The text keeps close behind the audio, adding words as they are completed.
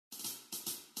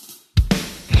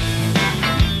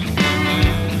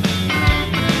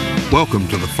Welcome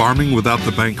to the Farming Without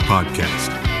the Bank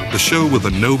podcast, the show with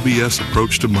a no BS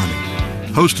approach to money,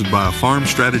 hosted by a farm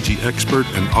strategy expert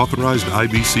and authorized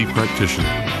IBC practitioner.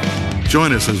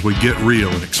 Join us as we get real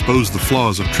and expose the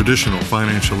flaws of traditional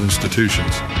financial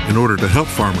institutions in order to help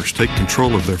farmers take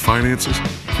control of their finances,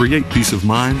 create peace of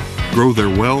mind, grow their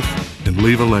wealth, and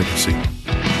leave a legacy.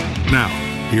 Now,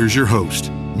 here's your host,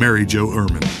 Mary Jo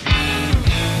Ehrman.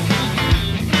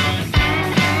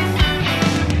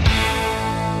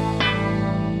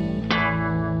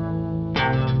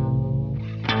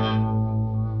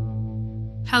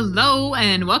 Hello,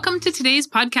 and welcome to today's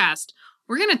podcast.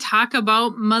 We're going to talk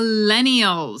about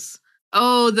millennials.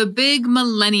 Oh, the big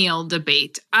millennial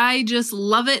debate. I just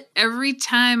love it every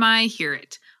time I hear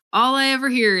it. All I ever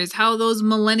hear is how those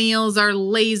millennials are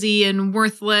lazy and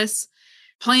worthless,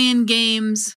 playing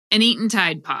games and eating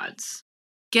Tide Pods.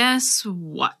 Guess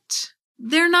what?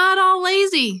 They're not all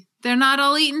lazy. They're not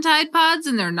all eating Tide Pods,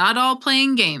 and they're not all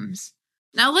playing games.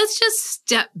 Now let's just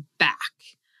step back.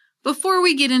 Before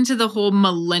we get into the whole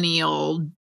millennial,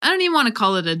 I don't even want to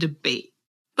call it a debate,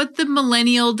 but the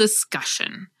millennial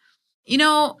discussion. You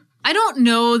know, I don't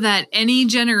know that any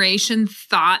generation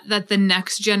thought that the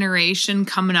next generation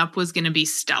coming up was going to be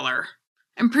stellar.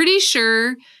 I'm pretty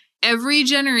sure every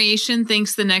generation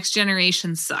thinks the next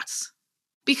generation sucks.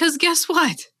 Because guess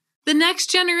what? The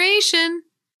next generation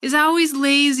is always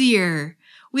lazier.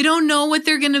 We don't know what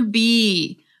they're going to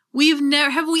be.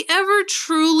 Have we ever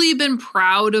truly been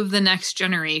proud of the next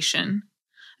generation?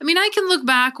 I mean, I can look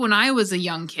back when I was a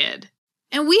young kid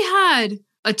and we had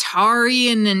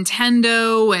Atari and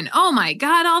Nintendo and oh my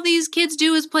God, all these kids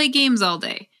do is play games all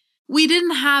day. We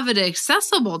didn't have it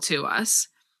accessible to us,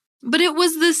 but it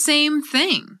was the same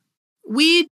thing.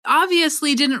 We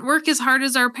obviously didn't work as hard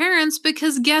as our parents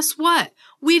because guess what?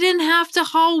 We didn't have to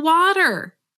haul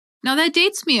water. Now that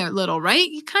dates me a little, right?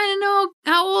 You kind of know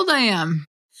how old I am.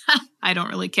 I don't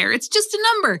really care. It's just a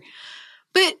number.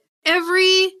 But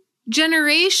every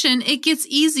generation, it gets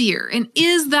easier. And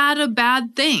is that a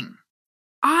bad thing?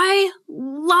 I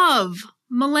love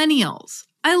millennials.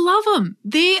 I love them.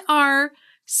 They are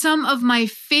some of my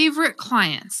favorite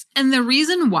clients. And the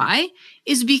reason why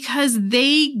is because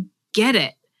they get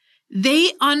it.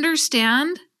 They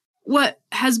understand what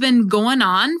has been going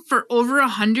on for over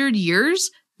 100 years.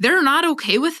 They're not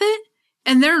okay with it,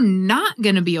 and they're not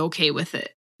going to be okay with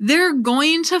it. They're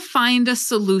going to find a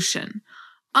solution.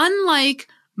 Unlike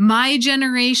my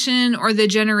generation or the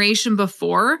generation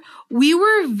before, we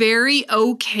were very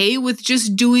okay with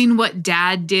just doing what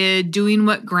dad did, doing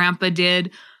what grandpa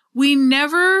did. We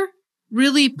never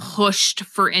really pushed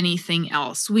for anything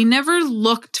else. We never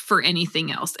looked for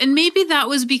anything else. And maybe that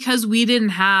was because we didn't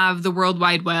have the World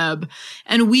Wide Web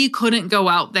and we couldn't go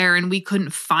out there and we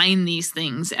couldn't find these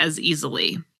things as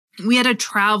easily. We had to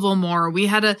travel more. We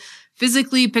had to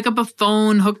physically pick up a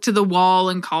phone, hook to the wall,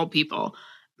 and call people.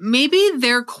 Maybe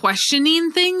they're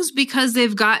questioning things because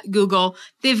they've got Google.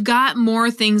 They've got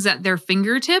more things at their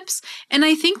fingertips. And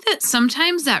I think that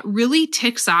sometimes that really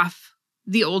ticks off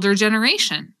the older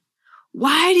generation.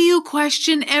 Why do you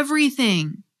question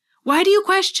everything? Why do you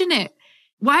question it?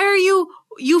 Why are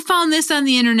you found this on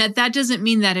the internet? That doesn't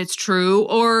mean that it's true.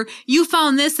 Or you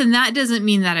found this and that doesn't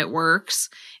mean that it works.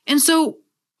 And so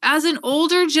as an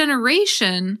older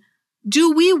generation,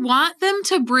 do we want them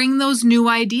to bring those new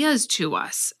ideas to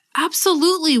us?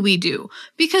 Absolutely we do.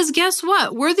 Because guess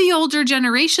what? We're the older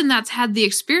generation that's had the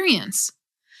experience.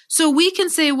 So we can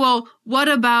say, well, what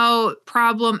about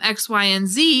problem X, Y, and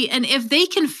Z? And if they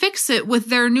can fix it with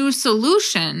their new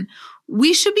solution,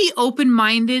 we should be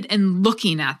open-minded and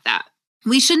looking at that.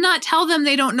 We should not tell them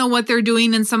they don't know what they're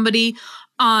doing and somebody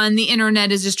on the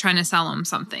internet is just trying to sell them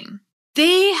something.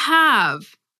 They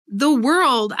have the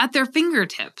world at their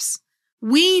fingertips.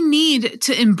 We need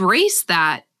to embrace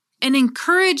that and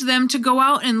encourage them to go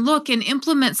out and look and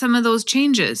implement some of those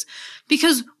changes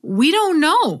because we don't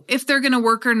know if they're going to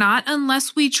work or not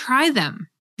unless we try them.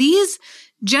 These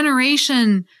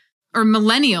generation or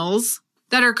millennials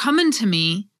that are coming to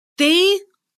me, they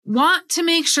want to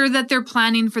make sure that they're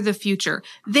planning for the future.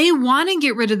 They want to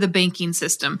get rid of the banking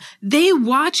system. They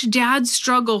watch dad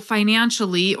struggle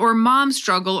financially or mom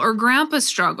struggle or grandpa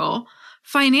struggle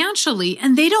financially,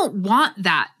 and they don't want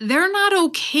that. They're not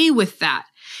okay with that.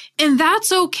 And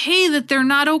that's okay that they're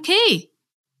not okay.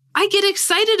 I get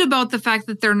excited about the fact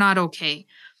that they're not okay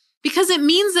because it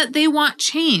means that they want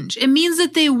change. It means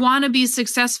that they want to be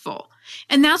successful.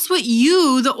 And that's what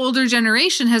you, the older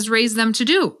generation, has raised them to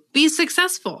do. Be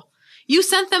successful. You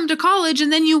sent them to college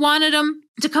and then you wanted them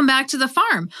to come back to the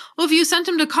farm. Well, if you sent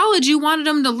them to college, you wanted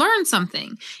them to learn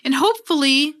something. And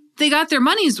hopefully they got their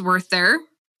money's worth there.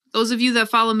 Those of you that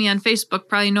follow me on Facebook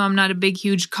probably know I'm not a big,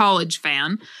 huge college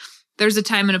fan. There's a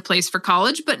time and a place for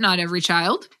college, but not every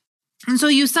child. And so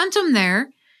you sent them there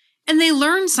and they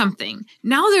learned something.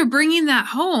 Now they're bringing that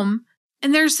home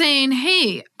and they're saying,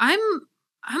 hey, I'm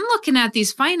looking at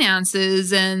these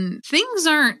finances and things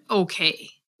aren't okay.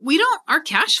 Our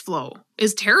cash flow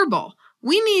is terrible.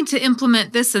 We need to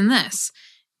implement this and this.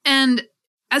 And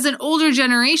as an older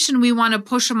generation, we want to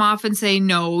push them off and say,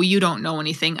 no, you don't know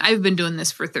anything. I've been doing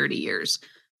this for 30 years.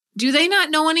 Do they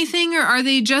not know anything, or are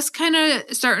they just kind of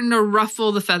starting to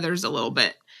ruffle the feathers a little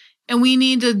bit? And we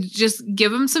need to just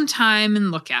give them some time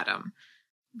and look at them.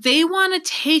 They want to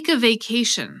take a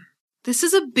vacation. This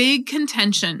is a big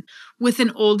contention with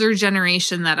an older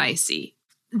generation that I see.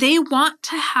 They want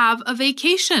to have a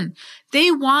vacation.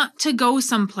 They want to go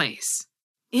someplace.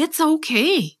 It's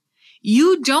okay.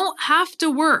 You don't have to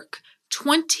work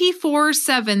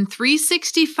 24/7,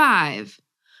 365,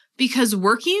 because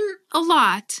working a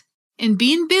lot and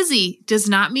being busy does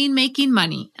not mean making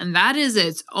money, and that is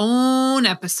its own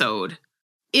episode.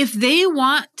 If they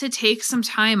want to take some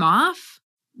time off,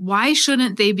 why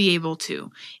shouldn't they be able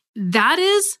to? That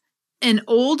is an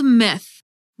old myth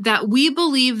that we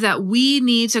believe that we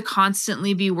need to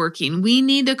constantly be working. We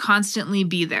need to constantly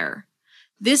be there.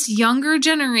 This younger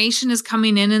generation is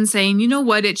coming in and saying, you know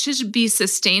what, it should be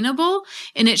sustainable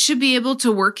and it should be able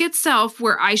to work itself,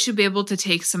 where I should be able to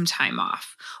take some time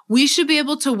off. We should be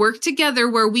able to work together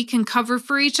where we can cover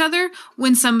for each other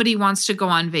when somebody wants to go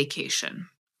on vacation.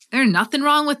 There's nothing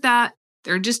wrong with that.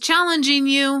 They're just challenging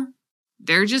you.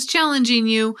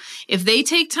 If they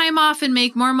take time off and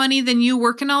make more money than you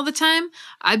working all the time,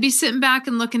 I'd be sitting back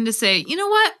and looking to say, you know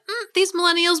what, these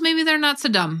millennials, maybe they're not so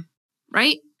dumb,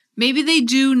 right? Maybe they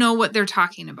do know what they're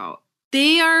talking about.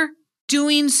 They are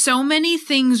doing so many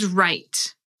things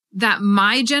right that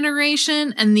my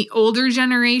generation and the older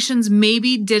generations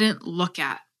maybe didn't look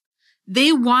at.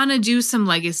 They want to do some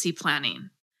legacy planning.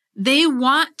 They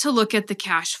want to look at the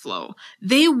cash flow.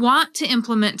 They want to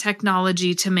implement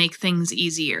technology to make things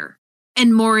easier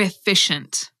and more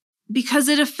efficient because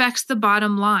it affects the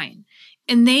bottom line.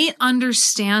 And they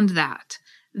understand that.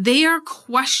 They are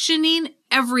questioning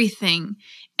everything.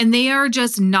 And they are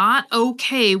just not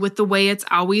okay with the way it's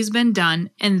always been done.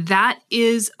 And that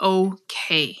is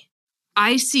okay.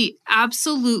 I see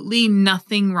absolutely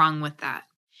nothing wrong with that.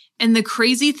 And the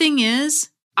crazy thing is,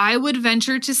 I would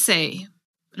venture to say,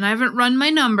 and I haven't run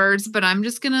my numbers, but I'm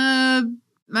just gonna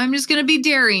be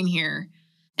daring here.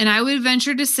 And I would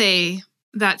venture to say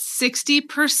that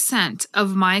 60%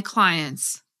 of my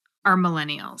clients are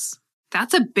millennials.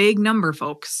 That's a big number,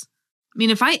 folks. I mean,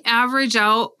 if I average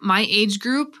out my age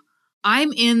group,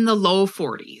 I'm in the low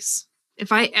 40s.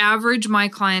 If I average my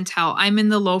clientele, I'm in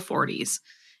the low 40s.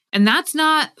 And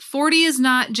 40 is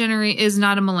not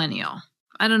a millennial.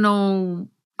 I don't know.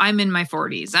 I'm in my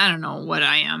 40s. I don't know what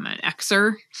I am, an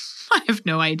Xer. I have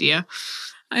no idea.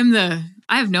 I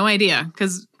have no idea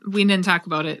because we didn't talk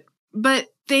about it. But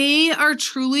they are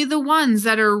truly the ones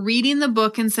that are reading the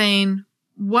book and saying,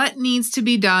 what needs to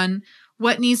be done?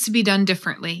 What needs to be done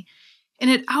differently? And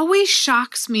it always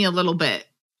shocks me a little bit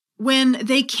when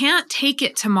they can't take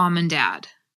it to mom and dad.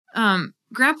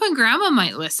 Grandpa and grandma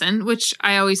might listen, which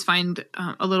I always find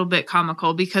a little bit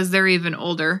comical because they're even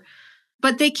older.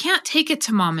 But they can't take it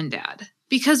to mom and dad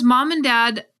because mom and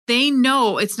dad, they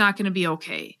know it's not going to be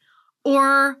okay.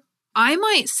 Or I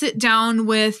might sit down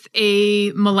with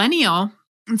a millennial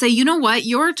and say, you know what?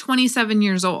 You're 27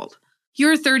 years old.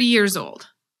 You're 30 years old.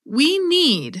 We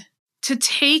need to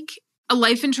take a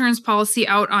life insurance policy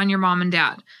out on your mom and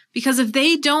dad. Because if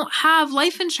they don't have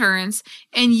life insurance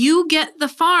and you get the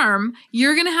farm,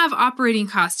 you're going to have operating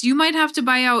costs. You might have to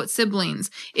buy out siblings.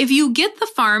 If you get the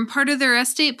farm, part of their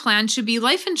estate plan should be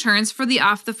life insurance for the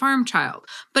off the farm child.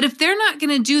 But if they're not going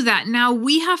to do that, now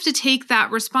we have to take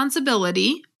that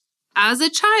responsibility. As a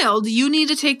child, you need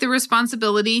to take the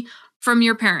responsibility from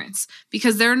your parents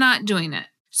because they're not doing it.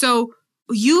 So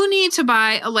you need to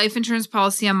buy a life insurance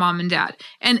policy on mom and dad.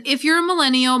 And if you're a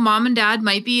millennial, mom and dad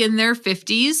might be in their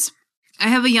 50s. I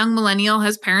have a young millennial,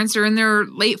 his parents are in their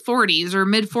late 40s or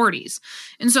mid 40s.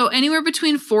 And so anywhere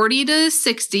between 40 to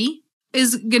 60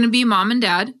 is going to be mom and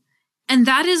dad. And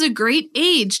that is a great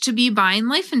age to be buying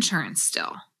life insurance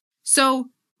still. So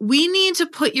we need to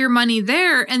put your money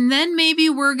there, and then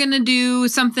maybe we're going to do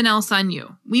something else on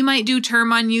you. We might do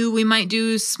term on you. We might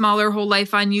do smaller whole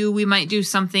life on you. We might do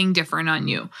something different on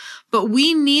you. But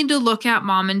we need to look at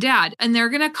mom and dad, and they're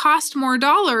going to cost more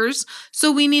dollars,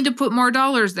 so we need to put more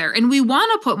dollars there. And we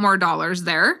want to put more dollars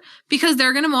there because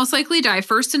they're going to most likely die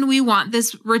first, and we want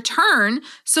this return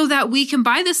so that we can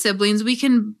buy the siblings, we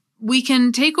can we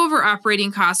can take over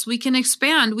operating costs. We can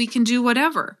expand. We can do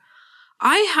whatever.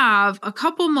 I have a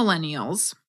couple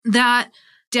millennials that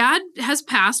dad has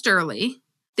passed early.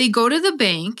 They go to the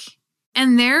bank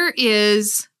and there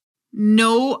is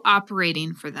no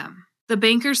operating for them. The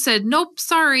banker said, nope,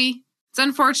 sorry. It's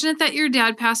unfortunate that your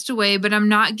dad passed away, but I'm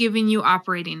not giving you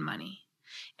operating money.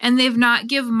 And they've not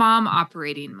give mom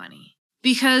operating money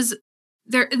because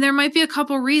there might be a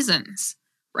couple reasons,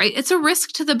 right? It's a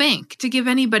risk to the bank to give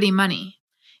anybody money.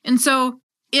 And so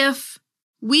if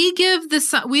we give the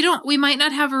son, we might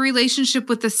not have a relationship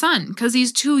with the son because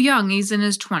he's too young. He's in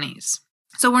his 20s.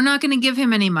 So we're not going to give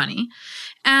him any money.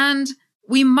 And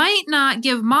we might not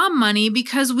give mom money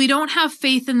because we don't have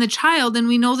faith in the child and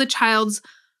we know the child's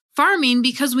farming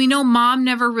because we know mom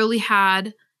never really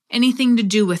had anything to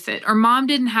do with it or mom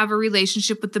didn't have a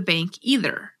relationship with the bank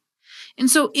either. And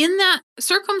so in that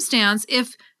circumstance,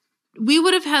 if we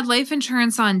would have had life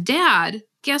insurance on dad,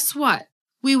 guess what?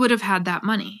 We would have had that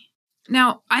money.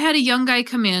 Now, I had a young guy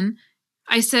come in.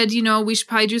 I said, we should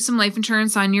probably do some life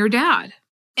insurance on your dad.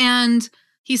 And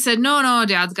he said, no,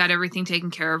 dad's got everything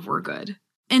taken care of. We're good.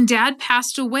 And dad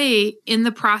passed away in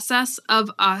the process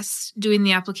of us doing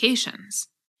the applications.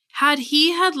 Had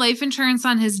he had life insurance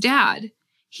on his dad,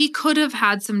 he could have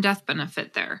had some death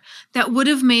benefit there that would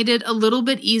have made it a little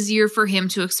bit easier for him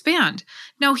to expand.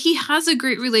 Now, he has a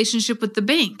great relationship with the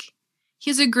bank. He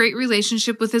has a great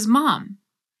relationship with his mom.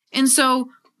 And so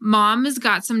mom has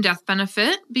got some death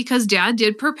benefit because dad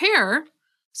did prepare.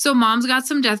 So mom's got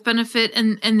some death benefit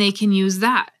and they can use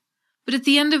that. But at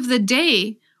the end of the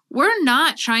day, we're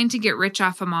not trying to get rich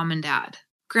off of mom and dad,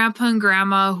 grandpa and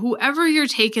grandma, whoever you're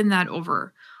taking that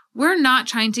over. We're not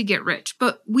trying to get rich,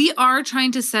 but we are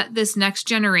trying to set this next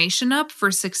generation up for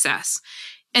success.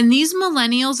 And these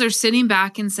millennials are sitting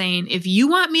back and saying, if you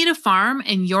want me to farm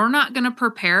and you're not going to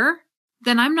prepare,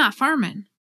 then I'm not farming.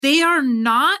 They are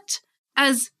not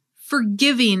as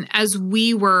forgiving as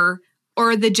we were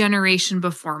or the generation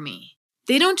before me.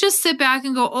 They don't just sit back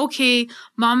and go, okay,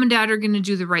 mom and dad are going to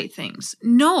do the right things.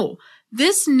 No.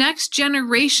 This next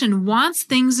generation wants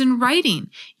things in writing.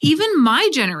 Even my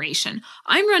generation,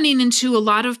 I'm running into a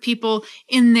lot of people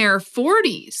in their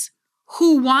 40s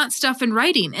who want stuff in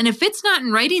writing. And if it's not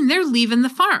in writing, they're leaving the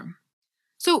farm.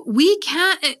 So we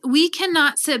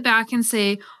cannot sit back and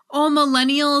say, oh,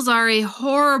 millennials are a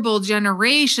horrible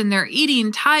generation. They're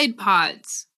eating Tide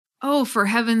Pods. Oh, for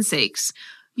heaven's sakes.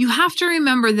 You have to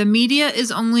remember the media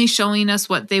is only showing us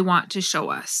what they want to show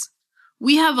us.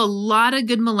 We have a lot of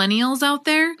good millennials out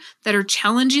there that are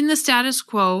challenging the status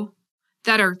quo,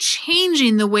 that are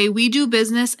changing the way we do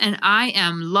business, and I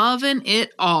am loving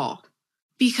it all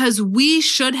because we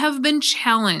should have been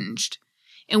challenged,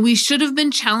 and we should have been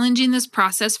challenging this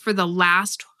process for the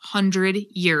last 100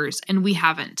 years, and we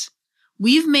haven't.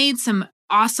 We've made some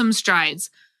awesome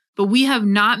strides, but we have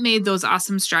not made those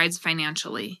awesome strides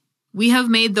financially. We have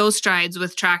made those strides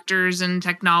with tractors and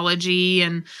technology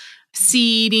and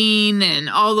seeding and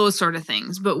all those sort of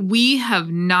things, but we have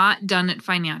not done it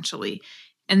financially.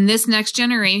 And this next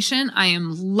generation, I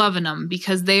am loving them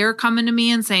because they are coming to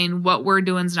me and saying what we're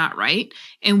doing is not right.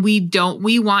 And we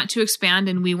want to expand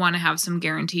and we want to have some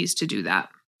guarantees to do that.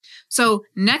 So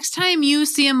next time you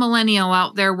see a millennial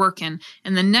out there working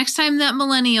and the next time that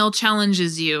millennial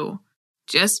challenges you,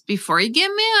 just before you get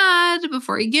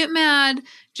mad,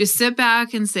 just sit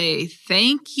back and say,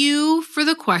 thank you for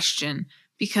the question.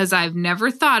 Because I've never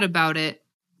thought about it,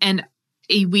 and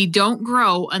we don't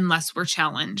grow unless we're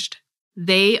challenged.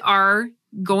 They are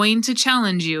going to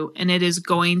challenge you, and it is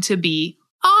going to be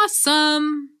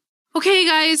awesome. Okay,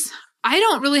 guys, I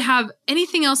don't really have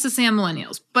anything else to say on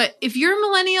millennials, but if you're a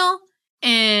millennial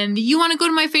and you want to go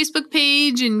to my Facebook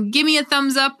page and give me a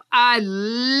thumbs up, I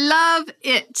love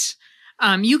it.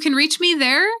 You can reach me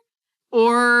there.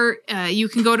 Or you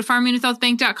can go to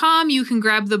farmingwithoutthebank.com. You can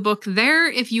grab the book there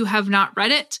if you have not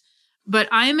read it. But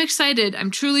I'm excited.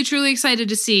 I'm truly, truly excited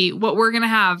to see what we're going to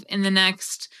have in the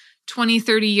next 20,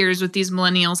 30 years with these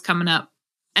millennials coming up.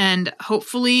 And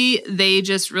hopefully they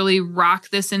just really rock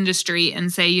this industry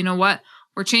and say, you know what?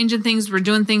 We're changing things. We're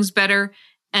doing things better.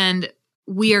 And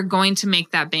we are going to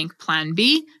make that bank plan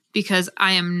B because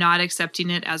I am not accepting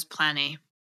it as plan A.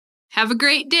 Have a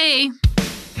great day.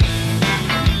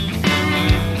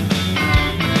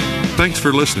 Thanks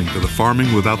for listening to the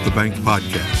Farming Without the Bank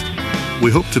podcast. We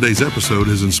hope today's episode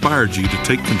has inspired you to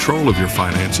take control of your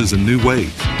finances in new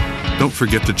ways. Don't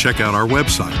forget to check out our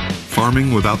website,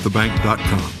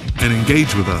 farmingwithoutthebank.com, and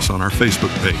engage with us on our Facebook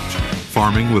page,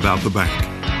 Farming Without the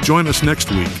Bank. Join us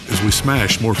next week as we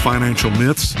smash more financial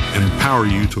myths and empower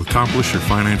you to accomplish your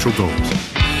financial goals.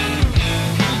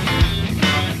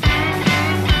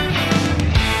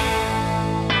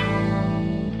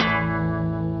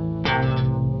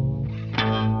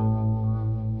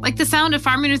 Like the sound of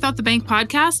Farming Without the Bank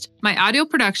podcast? My audio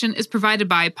production is provided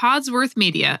by Podsworth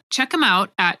Media. Check them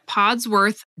out at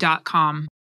podsworth.com.